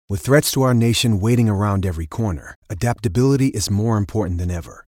With threats to our nation waiting around every corner, adaptability is more important than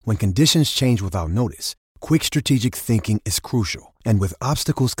ever. When conditions change without notice, quick strategic thinking is crucial. And with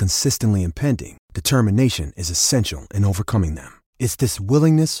obstacles consistently impending, determination is essential in overcoming them. It's this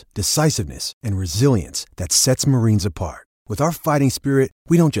willingness, decisiveness, and resilience that sets Marines apart. With our fighting spirit,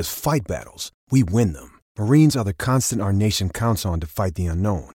 we don't just fight battles, we win them. Marines are the constant our nation counts on to fight the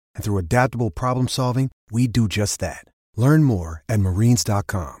unknown. And through adaptable problem solving, we do just that. Learn more at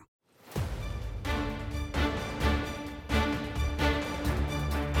marines.com.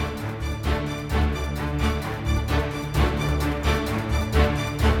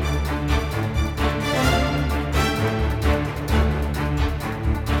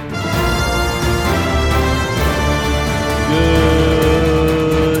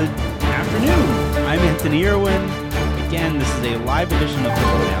 Anthony Irwin. Again, this is a live edition of the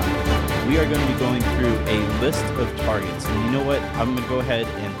Lowdown. We are going to be going through a list of targets. And you know what? I'm going to go ahead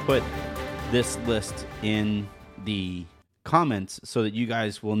and put this list in the comments so that you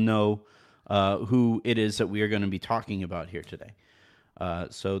guys will know who it is that we are going to be talking about here today.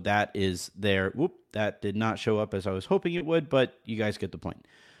 So that is there. Whoop, that did not show up as I was hoping it would, but you guys get the point.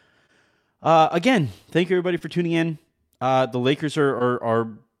 Again, thank you everybody for tuning in. The Lakers are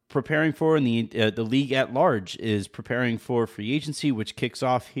preparing for, and the league at large is preparing for free agency, which kicks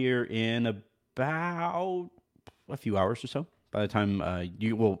off here in about a few hours or so. By the time as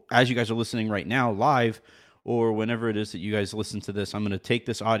you guys are listening right now live, or whenever it is that you guys listen to this, I'm going to take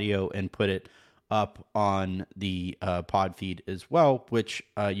this audio and put it up on the pod feed as well, which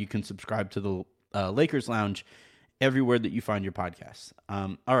you can subscribe to the Lakers Lounge everywhere that you find your podcasts.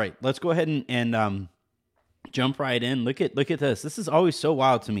 All right, let's go ahead and jump right in. Look at this. This is always so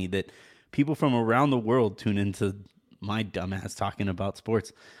wild to me that people from around the world tune into my dumbass talking about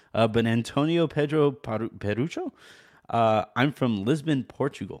sports. But Antonio Pedro Perucho, I'm from Lisbon,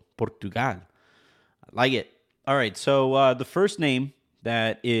 Portugal. I like it. All right. So the first name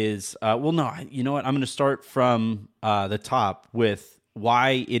that is, you know what? I'm going to start from the top with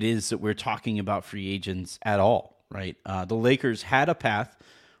why it is that we're talking about free agents at all, right? The Lakers had a path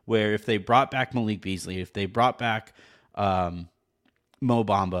where if they brought back Malik Beasley, if they brought back Mo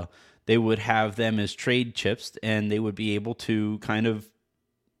Bamba, they would have them as trade chips, and they would be able to kind of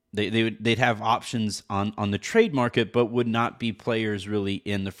they'd have options on the trade market, but would not be players really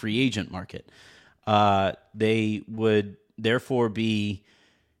in the free agent market. They would therefore be,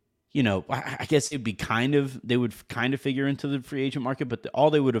 I guess they would kind of figure into the free agent market, but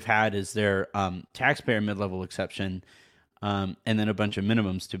all they would have had is their taxpayer mid-level exception. And then a bunch of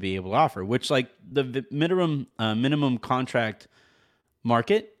minimums to be able to offer, which like the minimum contract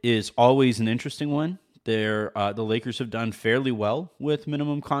market is always an interesting one. The Lakers have done fairly well with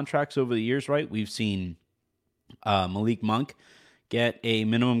minimum contracts over the years, right? We've seen Malik Monk get a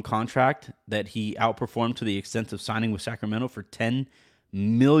minimum contract that he outperformed to the extent of signing with Sacramento for $10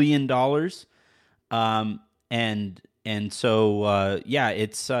 million. And so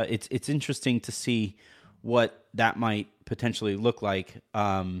it's interesting to see what that might potentially look like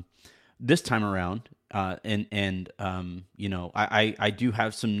this time around. I do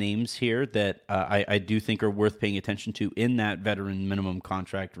have some names here that I do think are worth paying attention to in that veteran minimum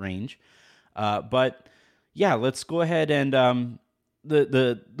contract range. But yeah, let's go ahead and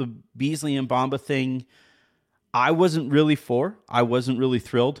the Beasley and Bamba thing, I wasn't really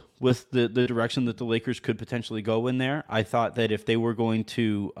thrilled with the direction that the Lakers could potentially go in there. I thought that if they were going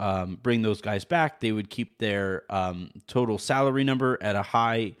to bring those guys back, they would keep their total salary number at a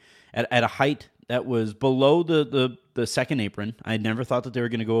height that was below the second apron. I never thought that they were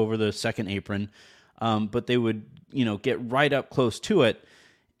going to go over the second apron, but they would get right up close to it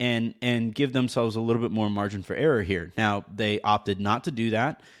and give themselves a little bit more margin for error here. Now they opted not to do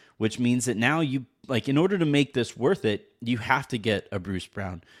that, which means that now in order to make this worth it, you have to get a Bruce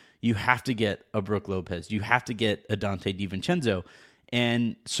Brown. You have to get a Brook Lopez. You have to get a Dante DiVincenzo.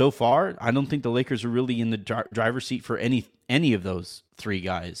 And so far, I don't think the Lakers are really in the driver's seat for any of those three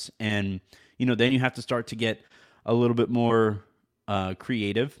guys. And, then you have to start to get a little bit more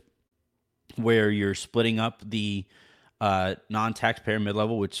creative, where you're splitting up the non-taxpayer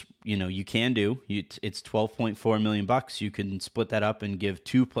mid-level, which, you can do. It's $12.4 million. You can split that up and give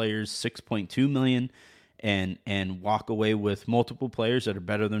two players $6.2 million and walk away with multiple players that are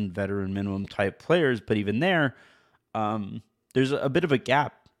better than veteran minimum type players. But even there, there's a bit of a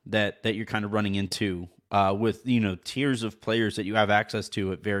gap that you're kind of running into with, tiers of players that you have access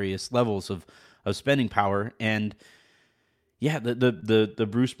to at various levels of spending power. And yeah, the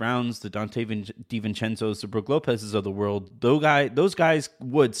Bruce Browns, the Dante DiVincenzos, the Brook Lopez's of the world, those guys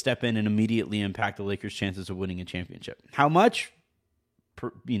would step in and immediately impact the Lakers' chances of winning a championship. How much?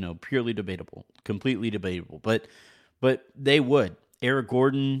 purely debatable, completely debatable. But they would. Eric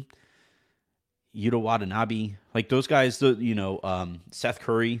Gordon, Yuta Watanabe, like those guys, Seth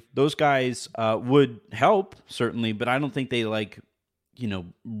Curry, those guys would help certainly, but I don't think they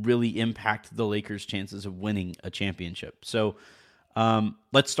really impact the Lakers' chances of winning a championship. So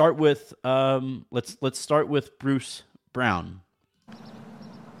let's start with Bruce Brown.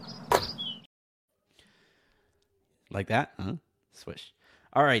 Like that, huh? Swish.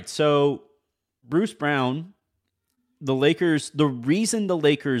 All right, so Bruce Brown, the reason the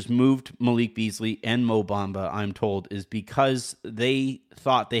Lakers moved Malik Beasley and Mo Bamba, I'm told, is because they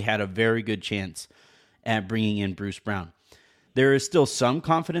thought they had a very good chance at bringing in Bruce Brown. There is still some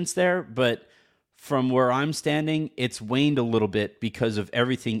confidence there, but from where I'm standing, it's waned a little bit because of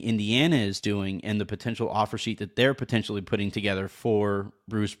everything Indiana is doing and the potential offer sheet that they're potentially putting together for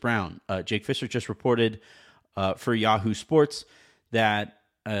Bruce Brown. Jake Fisher just reported for Yahoo Sports that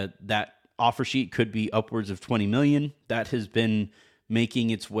that offer sheet could be upwards of $20 million. That has been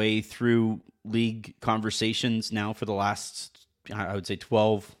making its way through league conversations now for the last, I would say,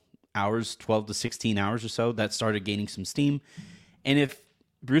 12 to 16 hours or so. That started gaining some steam. And if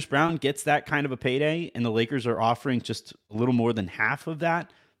Bruce Brown gets that kind of a payday and the Lakers are offering just a little more than half of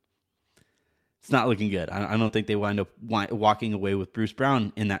that, it's not looking good. I don't think they wind up walking away with Bruce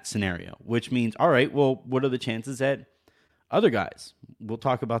Brown in that scenario, which means, all right, well, what are the chances that other guys? We'll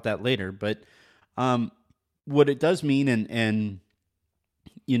talk about that later. But what it does mean, and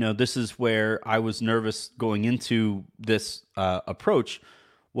this is where I was nervous going into this approach,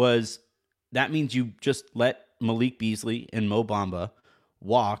 was that means you just let Malik Beasley and Mo Bamba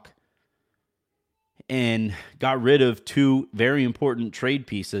walk and got rid of two very important trade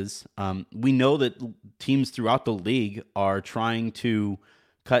pieces. We know that teams throughout the league are trying to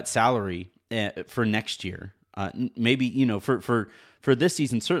cut salary for next year. Maybe, for this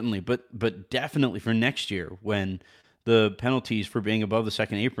season, certainly, but definitely for next year when the penalties for being above the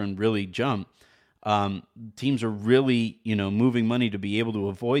second apron really jump. Teams are really, moving money to be able to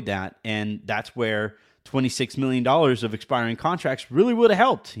avoid that. And that's where $26 million of expiring contracts really would have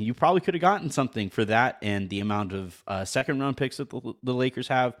helped. You probably could have gotten something for that, and the amount of second-round picks that the Lakers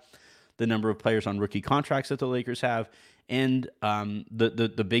have, the number of players on rookie contracts that the Lakers have, and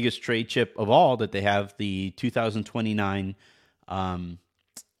the biggest trade chip of all that they have, the 2029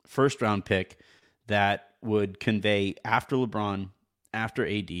 first-round pick that would convey after LeBron, after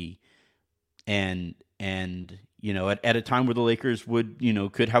AD, and at a time where the Lakers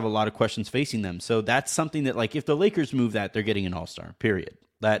could have a lot of questions facing them. So that's something that, like, if the Lakers move that, they're getting an all-star, period.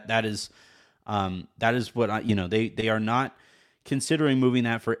 That is what they are not considering moving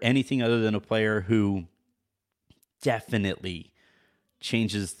that for anything other than a player who definitely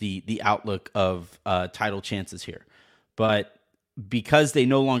changes the outlook of title chances here. But because they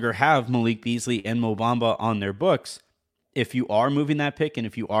no longer have Malik Beasley and Mo Bamba on their books, if you are moving that pick and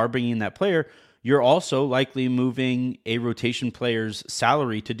if you are bringing that player, you're also likely moving a rotation player's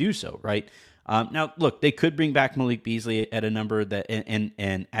salary to do so, right? Now, look, they could bring back Malik Beasley at a number that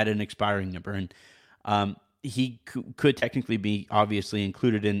and at an expiring number, and he could technically be obviously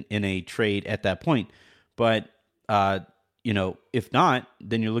included in a trade at that point. But if not,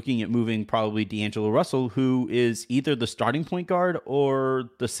 then you're looking at moving probably D'Angelo Russell, who is either the starting point guard or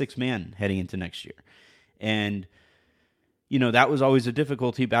the sixth man heading into next year, and that was always a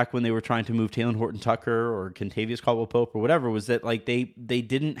difficulty back when they were trying to move Talen Horton-Tucker or Kentavious Caldwell-Pope or whatever, was that like they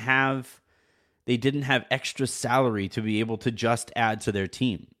didn't have extra salary to be able to just add to their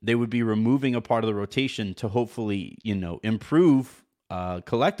team. They would be removing a part of the rotation to hopefully, improve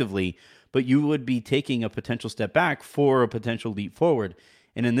collectively, but you would be taking a potential step back for a potential leap forward.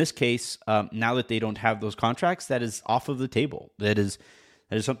 And in this case, now that they don't have those contracts, that is off of the table. That is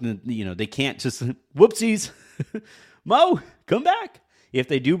something that, they can't just, whoopsies, Mo, come back. If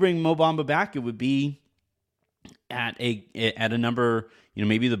they do bring Mo Bamba back, it would be at a number,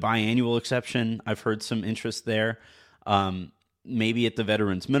 maybe the biannual exception. I've heard some interest there. Maybe at the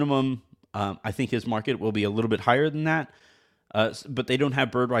veterans minimum. I think his market will be a little bit higher than that. But they don't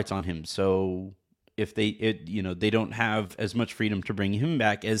have bird rights on him. So if they don't have as much freedom to bring him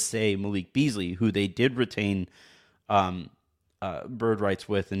back as, say, Malik Beasley, who they did retain bird rights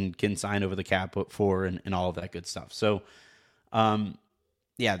with and can sign over the cap for and all of that good stuff. So,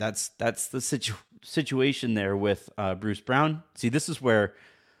 that's the situation there with Bruce Brown. See, this is where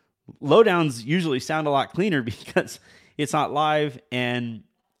lowdowns usually sound a lot cleaner because it's not live and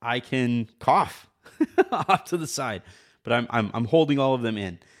I can cough off to the side, but I'm holding all of them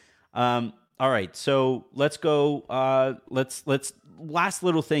in. All right, so let's go. Let's last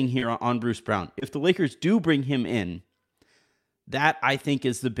little thing here on Bruce Brown. If the Lakers do bring him in, that I think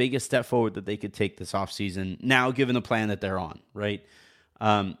is the biggest step forward that they could take this offseason now, given the plan that they're on, right?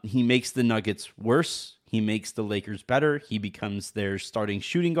 He makes the Nuggets worse. He makes the Lakers better. He becomes their starting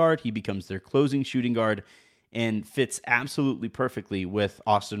shooting guard. He becomes their closing shooting guard and fits absolutely perfectly with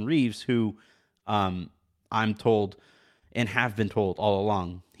Austin Reeves, who I'm told and have been told all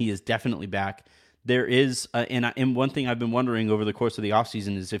along, he is definitely back. There is, and one thing I've been wondering over the course of the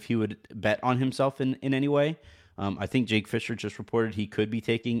offseason is if he would bet on himself in any way. I think Jake Fisher just reported he could be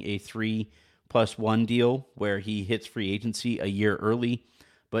taking a 3+1 deal where he hits free agency a year early,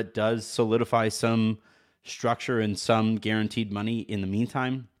 but does solidify some structure and some guaranteed money in the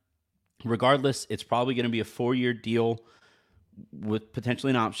meantime. Regardless, it's probably going to be a 4-year deal with potentially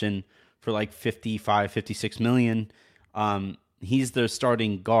an option for like 55, 56 million. He's the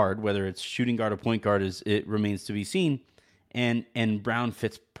starting guard, whether it's shooting guard or point guard, it remains to be seen. And Brown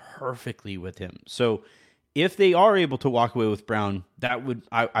fits perfectly with him. So if they are able to walk away with Brown, that would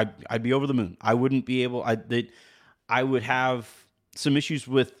I'd be over the moon. I wouldn't be able. I would have some issues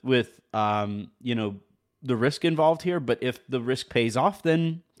with the risk involved here. But if the risk pays off,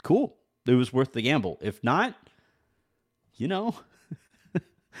 then cool. It was worth the gamble. If not,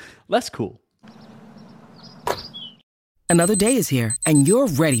 less cool. Another day is here, and you're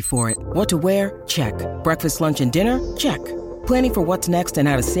ready for it. What to wear? Check. Breakfast, lunch, and dinner? Check. Planning for what's next and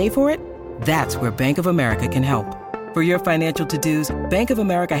how to save for it? That's where Bank of America can help. For your financial to-dos, Bank of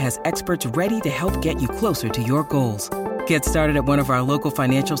America has experts ready to help get you closer to your goals. Get started at one of our local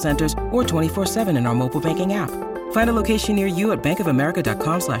financial centers or 24/7 in our mobile banking app. Find a location near you at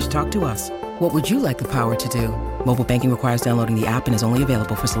bankofamerica.com/talktous. What would you like the power to do? Mobile banking requires downloading the app and is only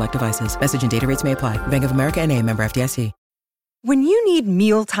available for select devices. Message and data rates may apply. Bank of America N.A., member FDIC. When you need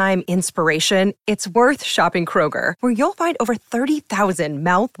mealtime inspiration, it's worth shopping Kroger, where you'll find over 30,000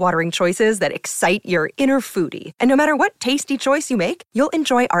 mouth-watering choices that excite your inner foodie. And no matter what tasty choice you make, you'll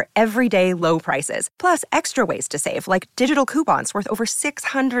enjoy our everyday low prices, plus extra ways to save, like digital coupons worth over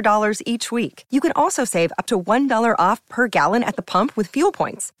 $600 each week. You can also save up to $1 off per gallon at the pump with fuel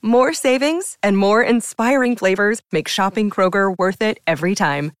points. More savings and more inspiring flavors make shopping Kroger worth it every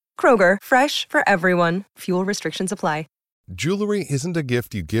time. Kroger, fresh for everyone. Fuel restrictions apply. Jewelry isn't a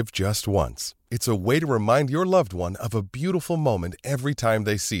gift you give just once. It's a way to remind your loved one of a beautiful moment every time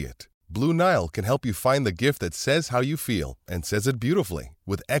they see it. Blue Nile can help you find the gift that says how you feel and says it beautifully,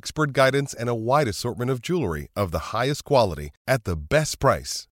 with expert guidance and a wide assortment of jewelry of the highest quality at the best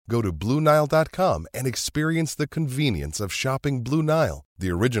price. Go to BlueNile.com and experience the convenience of shopping Blue Nile,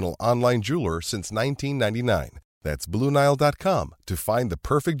 the original online jeweler since 1999. That's BlueNile.com to find the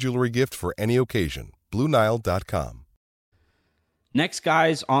perfect jewelry gift for any occasion. BlueNile.com. Next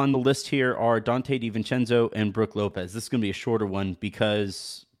guys on the list here are Donte DiVincenzo and Brook Lopez. This is going to be a shorter one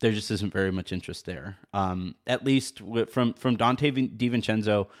because there just isn't very much interest there. At least from Donte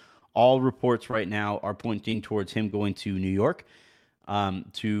DiVincenzo, all reports right now are pointing towards him going to New York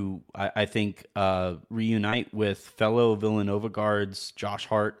to, I think, reunite with fellow Villanova guards Josh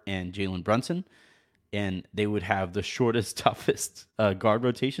Hart and Jalen Brunson. And they would have the shortest, toughest guard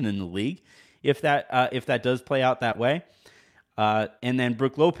rotation in the league if that does play out that way. And then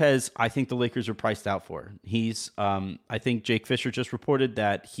Brook Lopez, I think the Lakers are priced out for. He's, I think Jake Fisher just reported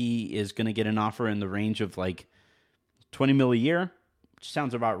that he is going to get an offer in the range of like $20 million a year, which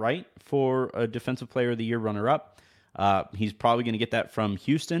sounds about right for a Defensive Player of the Year runner-up. He's probably going to get that from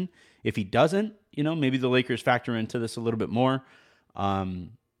Houston. If he doesn't, maybe the Lakers factor into this a little bit more.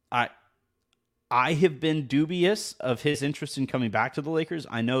 I have been dubious of his interest in coming back to the Lakers.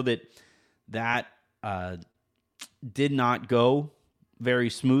 I know that did not go very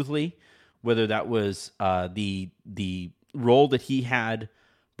smoothly, whether that was the role that he had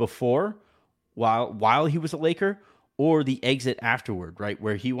before while he was a Laker or the exit afterward, right,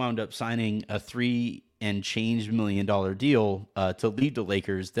 where he wound up signing a $3 and change million deal to leave the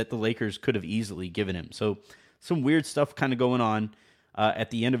Lakers that the Lakers could have easily given him. So some weird stuff kind of going on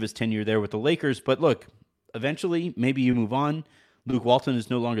at the end of his tenure there with the Lakers. But look, eventually maybe you move on. Luke Walton is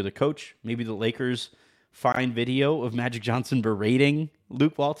no longer the coach. Maybe the Lakers find video of Magic Johnson berating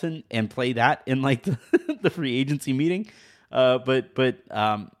Luke Walton and play that in like the free agency meeting. But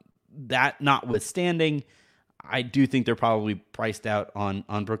that notwithstanding, I do think they're probably priced out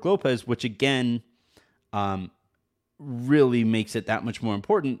on Brook Lopez, which again really makes it that much more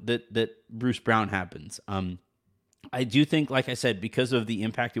important that Bruce Brown happens. I do think, like I said, because of the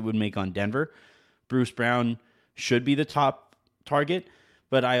impact it would make on Denver, Bruce Brown should be the top target.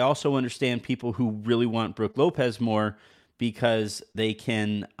 But I also understand people who really want Brook Lopez more because they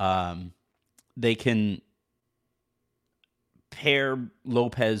can pair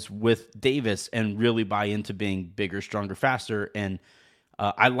Lopez with Davis and really buy into being bigger, stronger, faster. And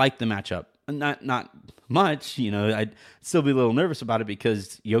I like the matchup. Not much, I'd still be a little nervous about it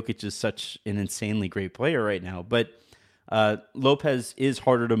because Jokic is such an insanely great player right now. But Lopez is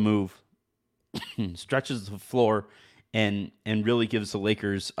harder to move, stretches the floor, and really gives the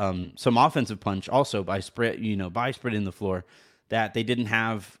Lakers some offensive punch also by spreading the floor that they didn't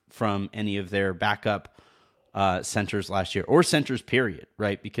have from any of their backup centers last year, or centers period,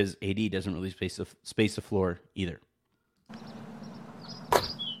 right? Because AD doesn't really space the floor either.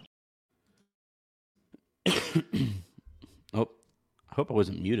 Oh, I hope I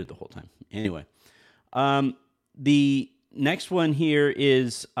wasn't muted the whole time. Anyway, the next one here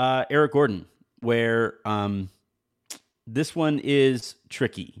is Eric Gordon, where this one is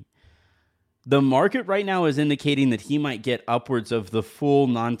tricky. The market right now is indicating that he might get upwards of the full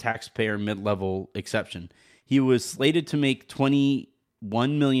non-taxpayer mid-level exception. He was slated to make $21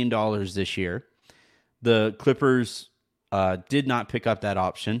 million this year. The Clippers did not pick up that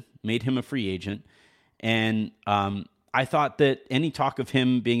option, made him a free agent. And I thought that any talk of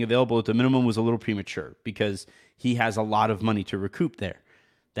him being available at the minimum was a little premature because he has a lot of money to recoup there.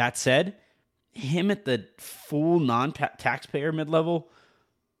 That said, him at the full non-taxpayer mid-level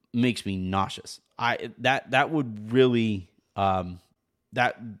makes me nauseous. That would really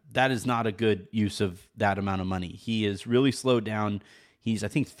that is not a good use of that amount of money. He is really slowed down. He's, I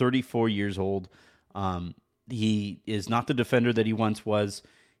think, 34 years old. He is not the defender that he once was.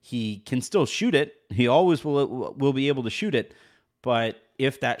 He can still shoot it. He always will be able to shoot it. But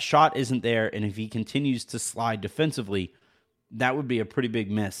if that shot isn't there, and if he continues to slide defensively, that would be a pretty big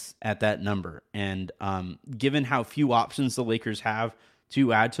miss at that number. And given how few options the Lakers have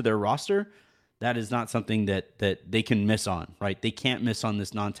to add to their roster, that is not something that they can miss on, right? They can't miss on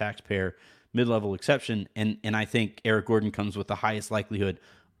this non-taxpayer mid-level exception. And I think Eric Gordon comes with the highest likelihood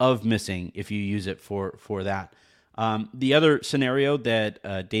of missing if you use it for that. The other scenario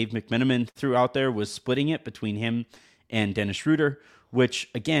that Dave McMenamin threw out there was splitting it between him and Dennis Schroeder, which,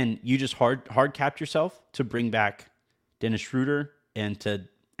 again, you just hard capped yourself to bring back Dennis Schroeder and to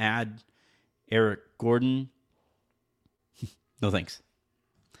add Eric Gordon. No thanks.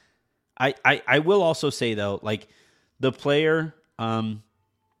 I will also say, though, like, the player,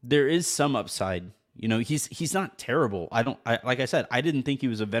 there is some upside. He's not terrible. Like I said, I didn't think he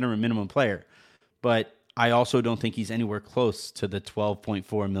was a veteran minimum player, but I also don't think he's anywhere close to the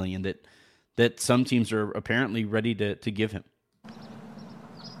 $12.4 million that some teams are apparently ready to give him.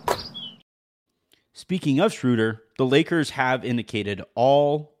 Speaking of Schroeder, the Lakers have indicated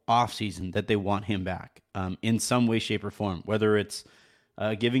all offseason that they want him back in some way, shape, or form, whether it's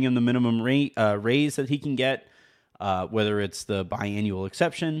giving him the minimum raise that he can get, whether it's the biannual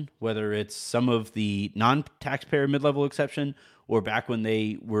exception, whether it's some of the non-taxpayer mid-level exception, or back when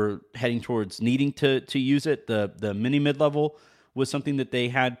they were heading towards needing to use it, the mini mid-level was something that they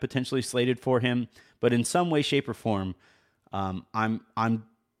had potentially slated for him. But in some way, shape, or form, I'm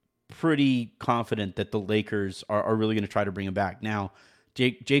pretty confident that the Lakers are really going to try to bring him back. Now,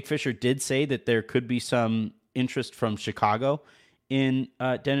 Jake Fisher did say that there could be some interest from Chicago in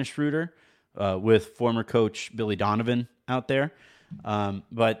Dennis Schroeder, with former coach Billy Donovan out there.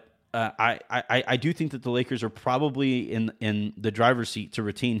 But I do think that the Lakers are probably in the driver's seat to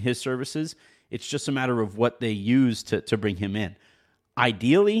retain his services. It's just a matter of what they use to bring him in.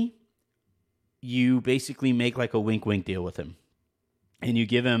 Ideally, you basically make like a wink-wink deal with him, and you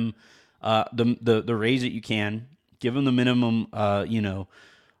give him the raise that you can, give him the minimum, the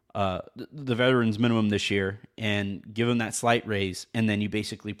veterans minimum this year, and give him that slight raise, and then you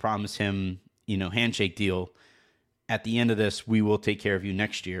basically promise him, handshake deal. At the end of this, we will take care of you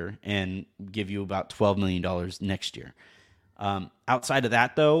next year and give you about $12 million next year. Outside of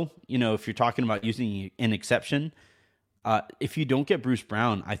that, though, if you're talking about using an exception, if you don't get Bruce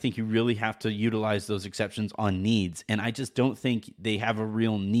Brown, I think you really have to utilize those exceptions on needs. And I just don't think they have a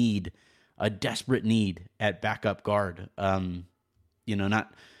real need, a desperate need at backup guard.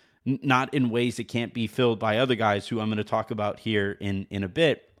 Not in ways that can't be filled by other guys who I'm going to talk about here in a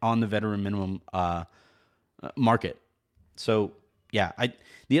bit on the veteran minimum market. So, yeah,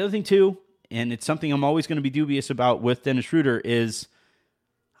 the other thing too, and it's something I'm always going to be dubious about with Dennis Schroeder, is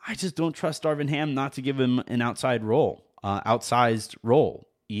I just don't trust Darvin Ham not to give him an outsized role. I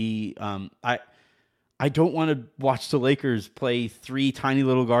don't want to watch the Lakers play three tiny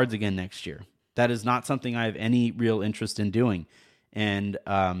little guards again next year. That is not something I have any real interest in doing. And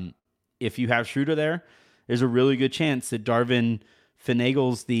if you have Schroeder there's a really good chance that Darvin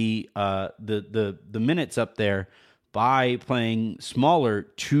finagles the minutes up there by playing smaller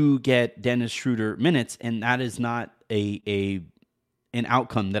to get Dennis Schroeder minutes, and that is not an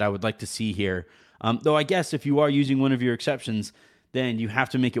outcome that I would like to see here. Though I guess if you are using one of your exceptions, then you have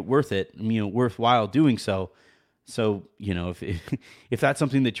to make it worth it, worthwhile doing so. So, if that's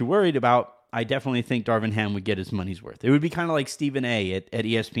something that you're worried about, I definitely think Darvin Ham would get his money's worth. It would be kind of like Stephen A. at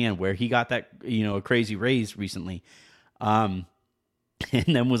ESPN, where he got that, a crazy raise recently, and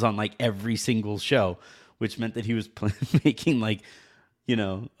then was on like every single show, which meant that he was making like,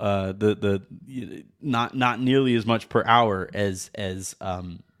 not nearly as much per hour as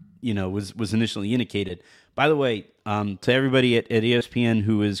was initially indicated. By the way, to everybody at ESPN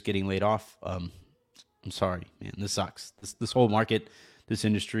who is getting laid off, I'm sorry, man. This sucks. This whole market, this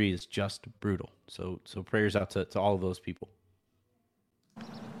industry is just brutal. So prayers out to all of those people.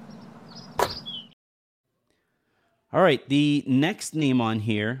 All right, the next name on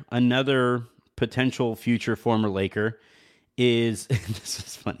here, another potential future former Laker, is this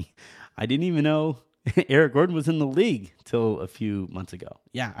is funny. I didn't even know Eric Gordon was in the league till a few months ago.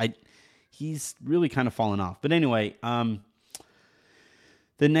 Yeah, he's really kind of fallen off. But anyway, the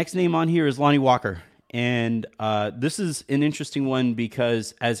next name on here is Lonnie Walker. And this is an interesting one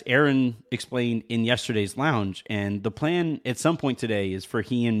because, as Aaron explained in yesterday's lounge, and the plan at some point today is for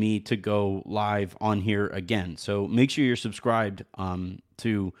he and me to go live on here again. So make sure you're subscribed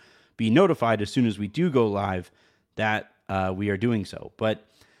to be notified as soon as we do go live that we are doing so. But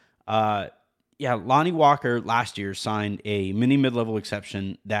Lonnie Walker last year signed a mini mid-level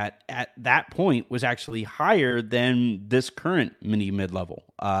exception that at that point was actually higher than this current mini mid-level.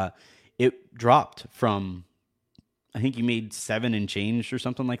 It dropped from, I think he made 7 and change or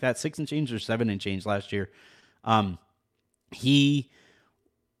something like that, 6 and change or 7 and change last year. He,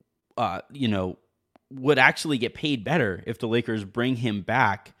 would actually get paid better if the Lakers bring him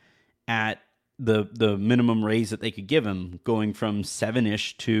back at the minimum raise that they could give him, going from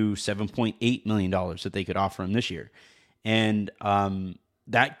 7-ish to $7.8 million that they could offer him this year. And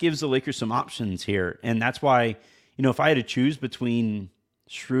that gives the Lakers some options here. And that's why, if I had to choose between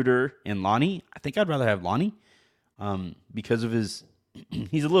Schroeder and Lonnie, I think I'd rather have Lonnie because of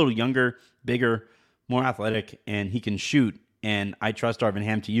he's a little younger, bigger, more athletic, and he can shoot. And I trust Darvin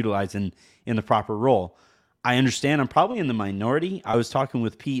Ham to utilize in the proper role. I understand I'm probably in the minority. I was talking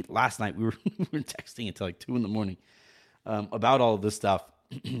with Pete last night. We were texting until like 2 a.m. About all of this stuff.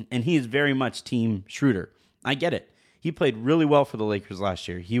 And he is very much team Schroeder. I get it. He played really well for the Lakers last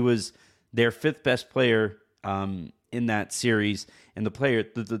year. He was their 5th best player in that series, and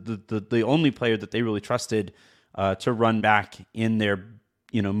the only player that they really trusted to run back in their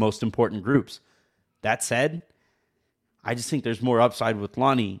most important groups. That said, I just think there's more upside with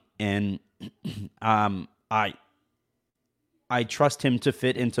Lonnie, and I trust him to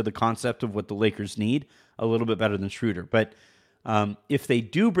fit into the concept of what the Lakers need a little bit better than Schroeder. But if they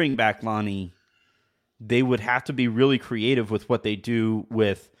do bring back Lonnie, they would have to be really creative with what they do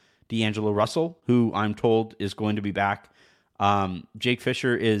with D'Angelo Russell, who I'm told is going to be back. Jake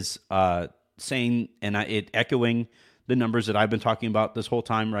Fisher is saying, and echoing the numbers that I've been talking about this whole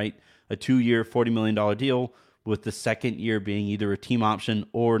time, right? A 2-year, $40 million deal, with the second year being either a team option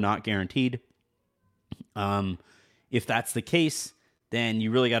or not guaranteed. If that's the case, then you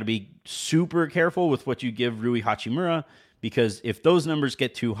really got to be super careful with what you give Rui Hachimura, because if those numbers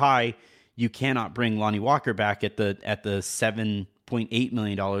get too high, you cannot bring Lonnie Walker back at the $7.8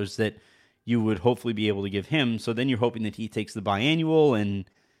 million that you would hopefully be able to give him. So then you're hoping that he takes the biannual, and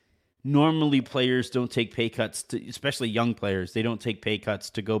normally players don't take pay cuts, especially young players. They don't take pay cuts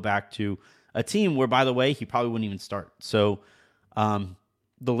to go back to a team where, by the way, he probably wouldn't even start. So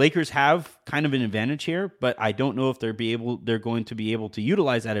the Lakers have kind of an advantage here, but I don't know if they're going to be able to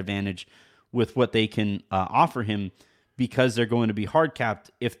utilize that advantage with what they can offer him, because they're going to be hard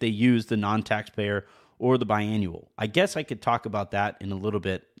capped if they use the non-taxpayer or the biannual. I guess I could talk about that in a little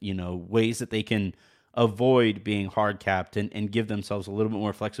bit, ways that they can avoid being hard capped and give themselves a little bit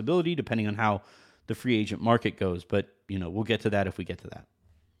more flexibility depending on how the free agent market goes. But, we'll get to that if we get to that.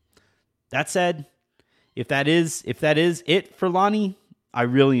 That said, if that is it for Lonnie, I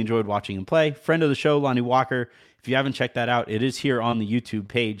really enjoyed watching him play. Friend of the show, Lonnie Walker. If you haven't checked that out, it is here on the YouTube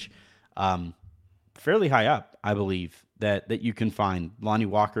page. Fairly high up, I believe, that you can find Lonnie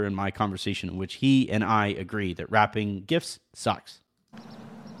Walker in my conversation, in which he and I agree that wrapping gifts sucks.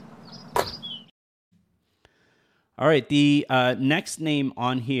 All right, the next name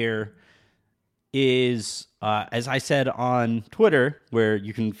on here is, as I said on Twitter, where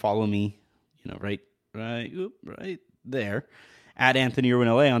you can follow me, right there, at Anthony Irwin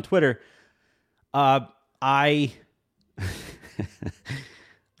LA on Twitter. I'm going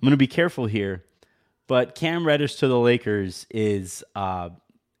to be careful here, but Cam Reddish to the Lakers is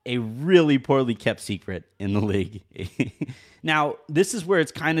a really poorly kept secret in the league. Now, this is where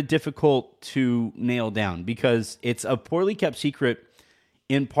it's kind of difficult to nail down because it's a poorly kept secret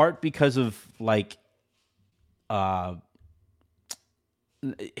in part because of like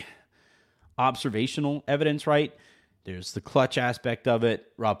observational evidence, right? There's the clutch aspect of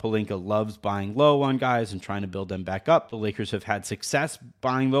it. Rob Pelinka loves buying low on guys and trying to build them back up. The Lakers have had success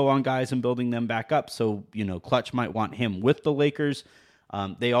buying low on guys and building them back up. So, Clutch might want him with the Lakers.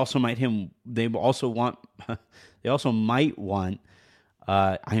 They also might want,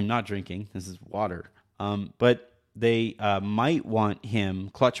 I am not drinking, this is water. But they might want him,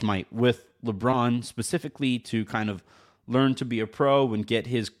 Clutch might, with LeBron specifically to kind of learn to be a pro and get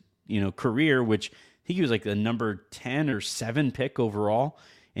his, career, which I think he was like the number 10 or 7 pick overall.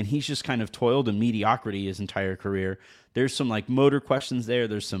 And he's just kind of toiled in mediocrity his entire career. There's some like motor questions there.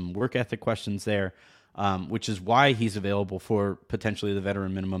 There's some work ethic questions there, which is why he's available for potentially the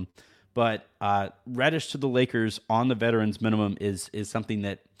veteran minimum. But Reddish to the Lakers on the veterans minimum is something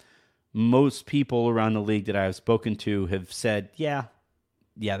that most people around the league that I've spoken to have said, yeah,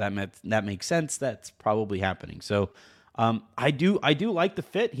 that makes sense. That's probably happening. So I do like the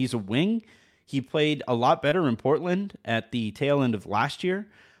fit. He's a wing. He played a lot better in Portland at the tail end of last year.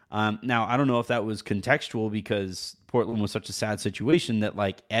 Now, I don't know if that was contextual because Portland was such a sad situation that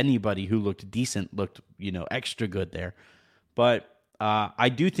like anybody who looked decent looked, extra good there. But I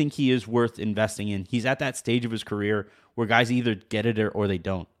do think he is worth investing in. He's at that stage of his career where guys either get it or they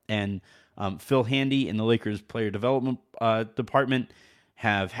don't. And Phil Handy in the Lakers player development department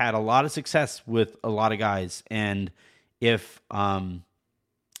have had a lot of success with a lot of guys. And if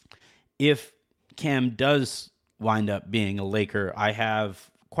Cam does wind up being a Laker, I have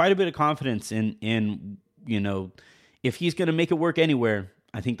quite a bit of confidence in if he's going to make it work anywhere,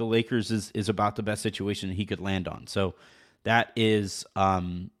 I think the Lakers is about the best situation he could land on. So that is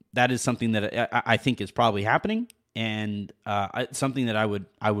something that I think is probably happening, and something that I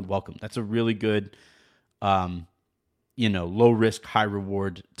would welcome. That's a really good, low risk, high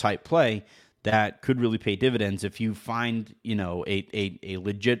reward type play that could really pay dividends if you find a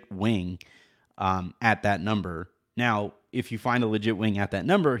legit wing at that number. Now, if you find a legit wing at that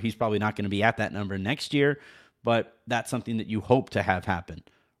number, he's probably not going to be at that number next year, but that's something that you hope to have happen,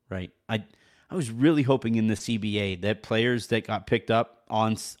 right? I was really hoping in the CBA that players that got picked up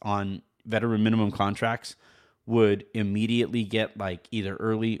on veteran minimum contracts would immediately get like either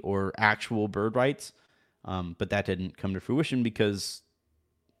early or actual bird rights, but that didn't come to fruition because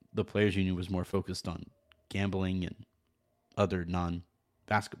the players union was more focused on gambling and other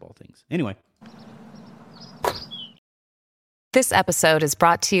non-basketball things. Anyway. This episode is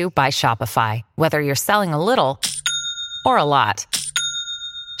brought to you by Shopify. Whether you're selling a little or a lot,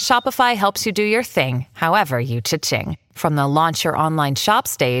 Shopify helps you do your thing, however you cha-ching. From the launch your online shop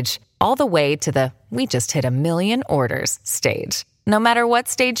stage, all the way to the we just hit 1 million orders stage. No matter what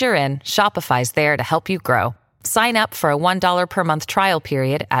stage you're in, Shopify's there to help you grow. Sign up for a $1 per month trial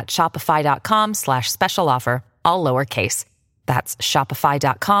period at shopify.com/special offer, all lowercase. That's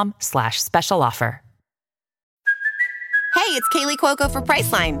shopify.com/special offer. Hey, it's Kaylee Cuoco for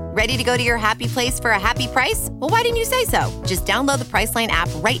Priceline. Ready to go to your happy place for a happy price? Well, why didn't you say so? Just download the Priceline app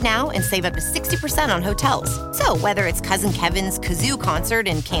right now and save up to 60% on hotels. So whether it's Cousin Kevin's Kazoo Concert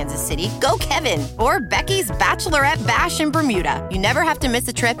in Kansas City, go Kevin, or Becky's Bachelorette Bash in Bermuda, you never have to miss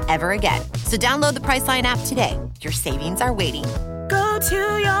a trip ever again. So download the Priceline app today. Your savings are waiting. Go to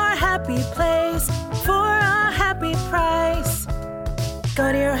your happy place for a happy price.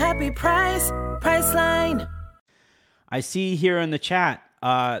 Go to your happy price, Priceline. I see here in the chat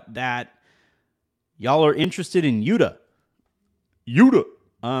that y'all are interested in Yuta.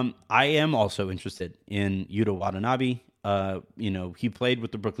 I am also interested in Yuta Watanabe. He played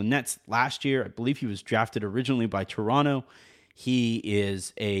with the Brooklyn Nets last year. I believe he was drafted originally by Toronto.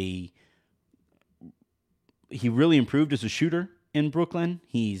 He really improved as a shooter in Brooklyn.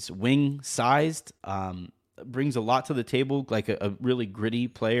 He's wing-sized, brings a lot to the table, like a really gritty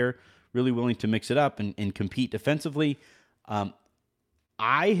player, really willing to mix it up and compete defensively.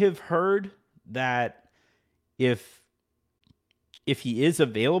 I have heard that if he is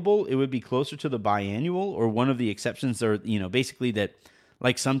available, it would be closer to the biannual, or one of the exceptions are, basically that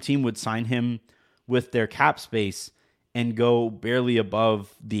like some team would sign him with their cap space and go barely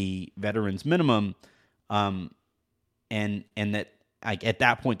above the veterans minimum. And that like at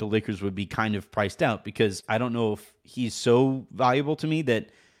that point, the Lakers would be kind of priced out, because I don't know if he's so valuable to me that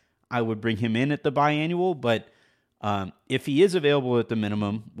I would bring him in at the biannual. But if he is available at the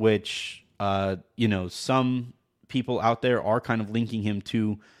minimum, which, some people out there are kind of linking him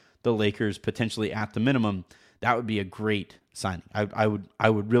to the Lakers potentially at the minimum, that would be a great signing. I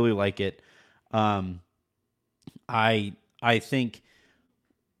would really like it. I think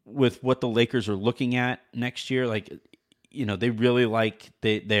with what the Lakers are looking at next year, like, they really like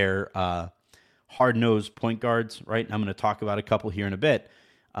their hard-nosed point guards, right? I'm going to talk about a couple here in a bit.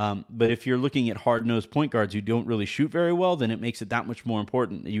 But if you're looking at hard-nosed point guards who don't really shoot very well, then it makes it that much more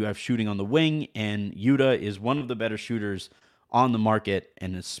important that you have shooting on the wing, and Yuta is one of the better shooters on the market,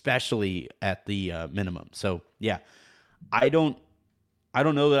 and especially at the minimum. So, yeah, I don't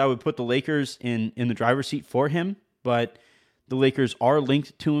know that I would put the Lakers in the driver's seat for him, but the Lakers are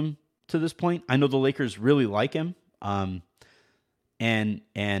linked to him to this point. I know the Lakers really like him.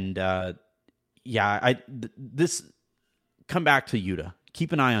 This come back to Yuta.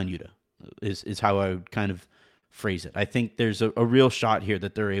 Keep an eye on Yuta is how I would kind of phrase it. I think there's a real shot here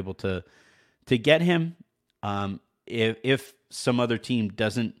that they're able to get him. If some other team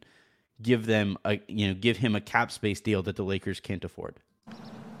doesn't give him a cap space deal that the Lakers can't afford.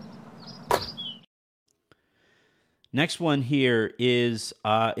 Next one here is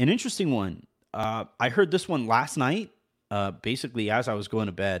an interesting one. I heard this one last night, basically as I was going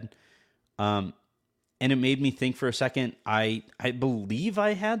to bed, and it made me think for a second. I believe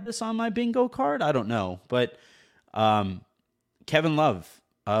I had this on my bingo card. I don't know, but Kevin Love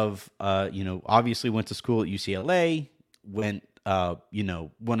obviously went to school at UCLA, won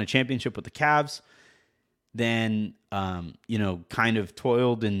a championship with the Cavs, then kind of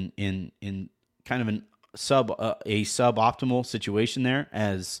toiled in kind of a suboptimal situation there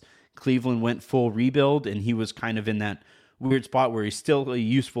as Cleveland went full rebuild, and he was kind of in that weird spot where he's still a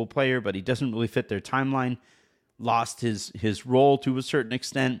useful player, but he doesn't really fit their timeline. Lost his role to a certain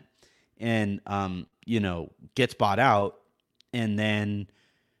extent, and gets bought out, and then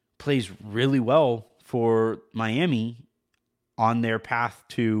plays really well for Miami on their path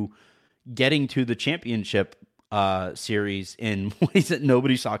to getting to the championship series in ways that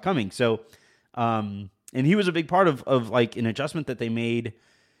nobody saw coming. So, and he was a big part of like an adjustment that they made.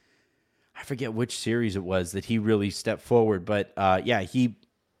 I forget which series it was that he really stepped forward, but I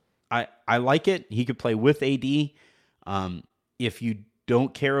like it. He could play with AD. If you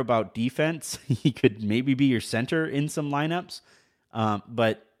don't care about defense, he could maybe be your center in some lineups.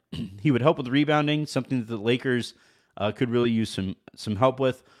 But he would help with rebounding, something that the Lakers could really use some help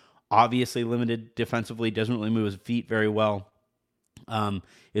with. Obviously limited defensively, doesn't really move his feet very well.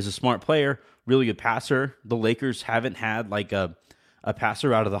 Is a smart player, really good passer. The Lakers haven't had like a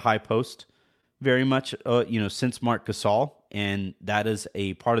passer out of the high post very much, since Marc Gasol, and that is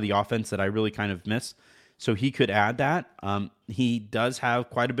a part of the offense that I really kind of miss. So he could add that. He does have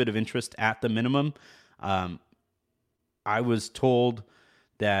quite a bit of interest at the minimum. I was told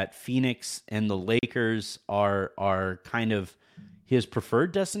that Phoenix and the Lakers are kind of his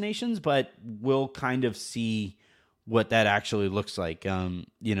preferred destinations, but we'll kind of see what that actually looks like.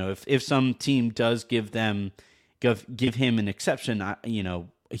 If some team does give him an exception,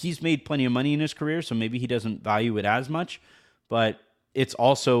 he's made plenty of money in his career, so maybe he doesn't value it as much, but it's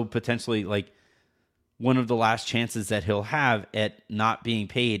also potentially like one of the last chances that he'll have at not being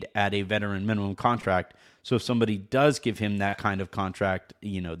paid at a veteran minimum contract. So if somebody does give him that kind of contract,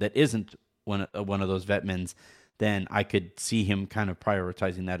 that isn't one of those vet mins, then I could see him kind of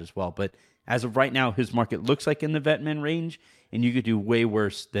prioritizing that as well. But as of right now, his market looks like in the vet min range, and you could do way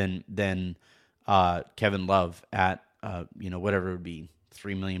worse than Kevin Love at whatever it would be,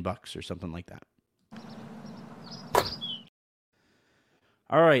 $3 million or something like that.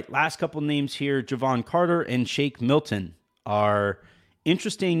 All right, last couple names here. Jevon Carter and Shake Milton are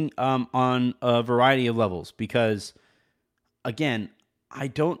interesting on a variety of levels because, again, I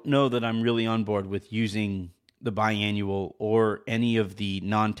don't know that I'm really on board with using the biannual or any of the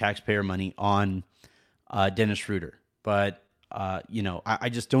non-taxpayer money on Dennis Schroeder. But, I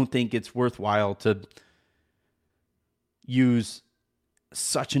just don't think it's worthwhile to use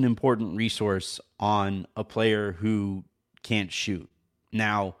such an important resource on a player who can't shoot.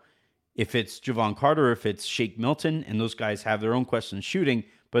 Now, if it's Jevon Carter, or if it's Shake Milton, and those guys have their own questions shooting,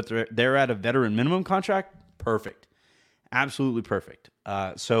 but they're at a veteran minimum contract, perfect. Absolutely perfect.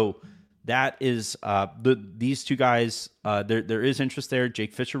 So that is these two guys. There is interest there.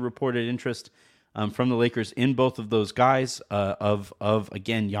 Jake Fisher reported interest from the Lakers in both of those guys. Of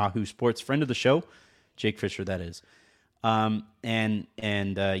again Yahoo Sports, friend of the show, Jake Fisher. That is. That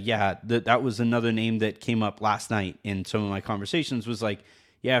was another name that came up last night in some of my conversations. Was like,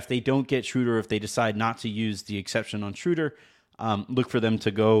 yeah, if they don't get Schroeder, if they decide not to use the exception on Schroeder, look for them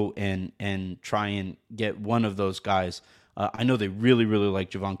to go and try and get one of those guys. I know they really, really like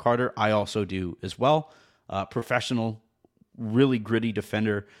Jevon Carter. I also do as well. Professional, really gritty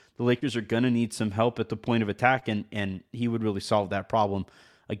defender. The Lakers are going to need some help at the point of attack, and he would really solve that problem.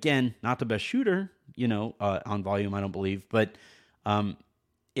 Again, not the best shooter, on volume, I don't believe, but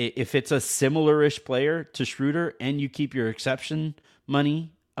if it's a similar-ish player to Schroeder and you keep your exception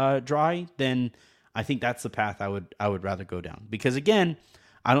money dry, then I think that's the path I would rather go down. Because again,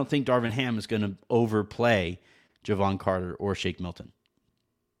 I don't think Darvin Ham is going to overplay Javon Carter or Shake Milton.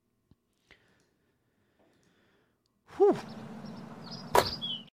 Whew.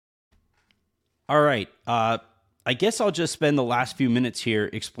 All right. I guess I'll just spend the last few minutes here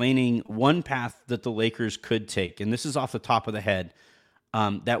explaining one path that the Lakers could take. And this is off the top of the head,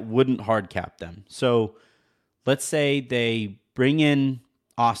 that wouldn't hard cap them. So let's say they bring in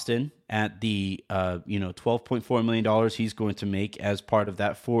Austin at the $12.4 million he's going to make as part of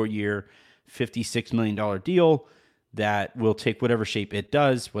that 4-year, $56 million deal that will take whatever shape it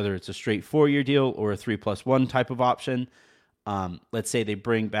does, whether it's a straight 4-year deal or a 3+1 type of option. Let's say they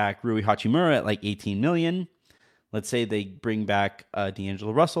bring back Rui Hachimura at like $18 million. Let's say they bring back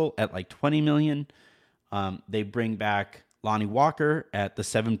D'Angelo Russell at like $20 million. They bring back Lonnie Walker at the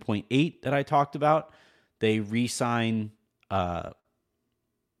 7.8 that I talked about. They re-sign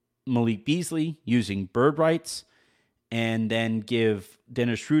Malik Beasley using bird rights, and then give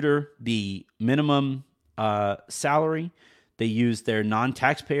Dennis Schroeder the minimum salary. They use their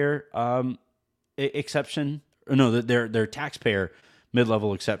non-taxpayer exception, or no, their taxpayer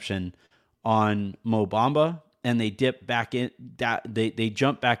mid-level exception on Mo Bamba, and they dip back in. They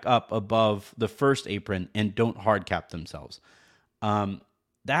jump back up above the first apron and don't hard cap themselves.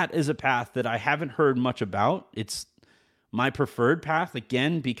 That is a path that I haven't heard much about. It's my preferred path,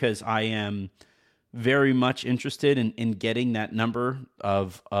 again, because I am very much interested in getting that number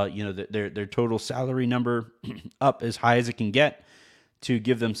of their total salary number up as high as it can get to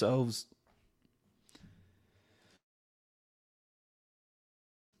give themselves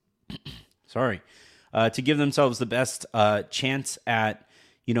to give themselves the best chance at,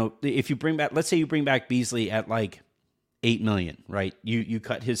 if you bring back, let's say you bring back Beasley at like $8 million, right? You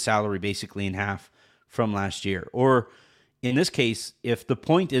cut his salary basically in half from last year. Or in this case, if the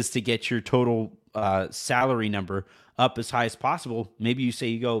point is to get your total salary number up as high as possible, maybe you say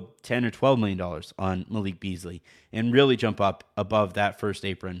you go $10 or $12 million on Malik Beasley and really jump up above that first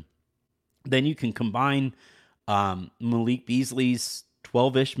apron. Then you can combine Malik Beasley's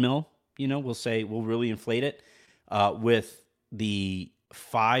 12-ish mil, we'll really inflate it with the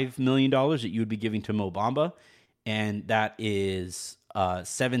 $5 million that you would be giving to Mo Bamba, and that is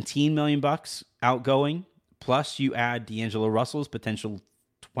 $17 million outgoing. Plus, you add D'Angelo Russell's potential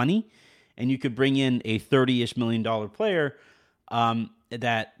 20, and you could bring in a $30-ish million player. Again,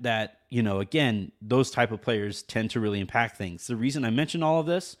 those type of players tend to really impact things. The reason I mention all of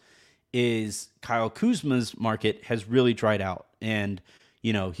this is Kyle Kuzma's market has really dried out, and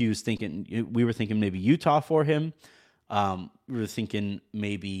we were thinking maybe Utah for him. We were thinking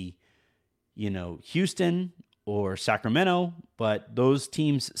maybe Houston or Sacramento, but those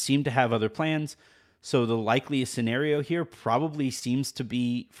teams seem to have other plans. So the likeliest scenario here probably seems to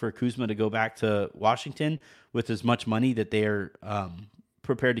be for Kuzma to go back to Washington with as much money that they're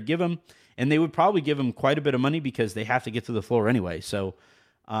prepared to give him. And they would probably give him quite a bit of money because they have to get to the floor anyway. So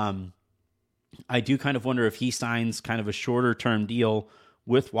I do kind of wonder if he signs kind of a shorter term deal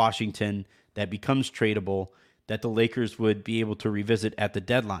with Washington that becomes tradable, that the Lakers would be able to revisit at the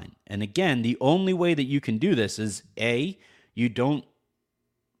deadline. And again, the only way that you can do this is A, you don't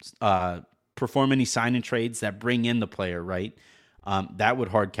perform any sign and trades that bring in the player, right? That would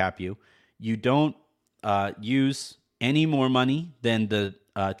hard cap you. You don't use any more money than the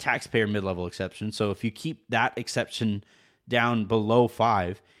taxpayer mid-level exception. So if you keep that exception down below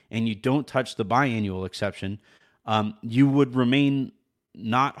 5 and you don't touch the biannual exception, you would remain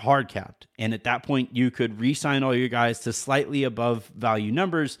not hard capped. And at that point, you could re-sign all your guys to slightly above value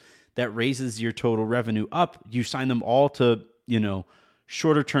numbers that raises your total revenue up. You sign them all to,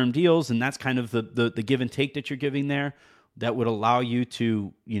 shorter term deals, and that's kind of the give and take that you're giving there that would allow you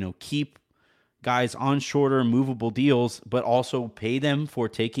to, keep guys on shorter movable deals, but also pay them for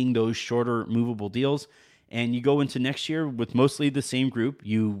taking those shorter movable deals. And you go into next year with mostly the same group.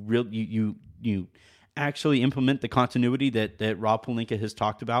 You actually implement the continuity that Rob Pelinka has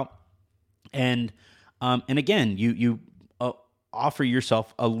talked about. And again, you offer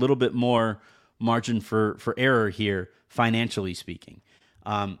yourself a little bit more margin for error here, financially speaking.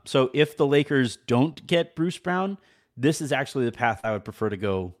 So if the Lakers don't get Bruce Brown, this is actually the path I would prefer to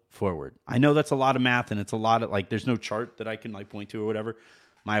go forward. I know that's a lot of math, and it's a lot of there's no chart that I can point to or whatever.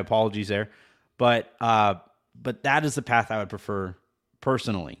 My apologies there, but that is the path I would prefer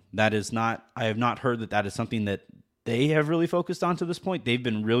personally. I have not heard that is something that they have really focused on to this point. They've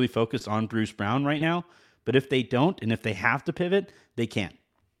been really focused on Bruce Brown right now. But if they don't, and if they have to pivot, they can't.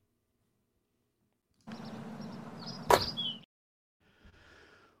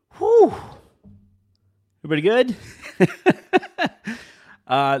 Whew. Everybody good?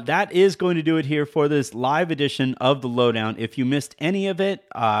 That is going to do it here for this live edition of The Lowdown. If you missed any of it,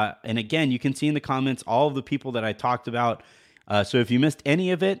 and again, you can see in the comments all of the people that I talked about. So if you missed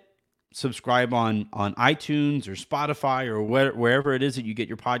any of it, subscribe on iTunes or Spotify or wherever it is that you get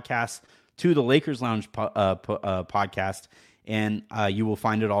your podcasts to the Lakers Lounge podcast, and you will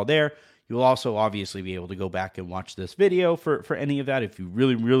find it all there. You'll also obviously be able to go back and watch this video for any of that if you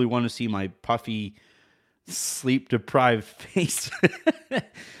really, really want to see my puffy, sleep-deprived face.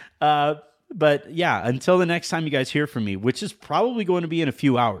 But yeah, until the next time you guys hear from me, which is probably going to be in a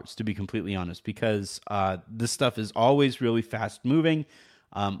few hours, to be completely honest, because this stuff is always really fast-moving.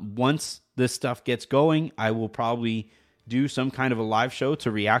 Once this stuff gets going, I will probably do some kind of a live show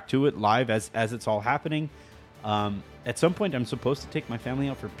to react to it live as it's all happening. At some point, I'm supposed to take my family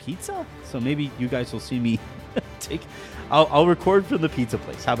out for pizza, so maybe you guys will see me I'll record from the pizza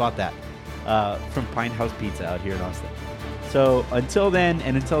place. How about that? From Pine House Pizza out here in Austin. So until then,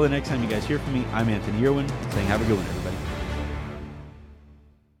 and until the next time you guys hear from me, I'm Anthony Irwin saying have a good one, everybody.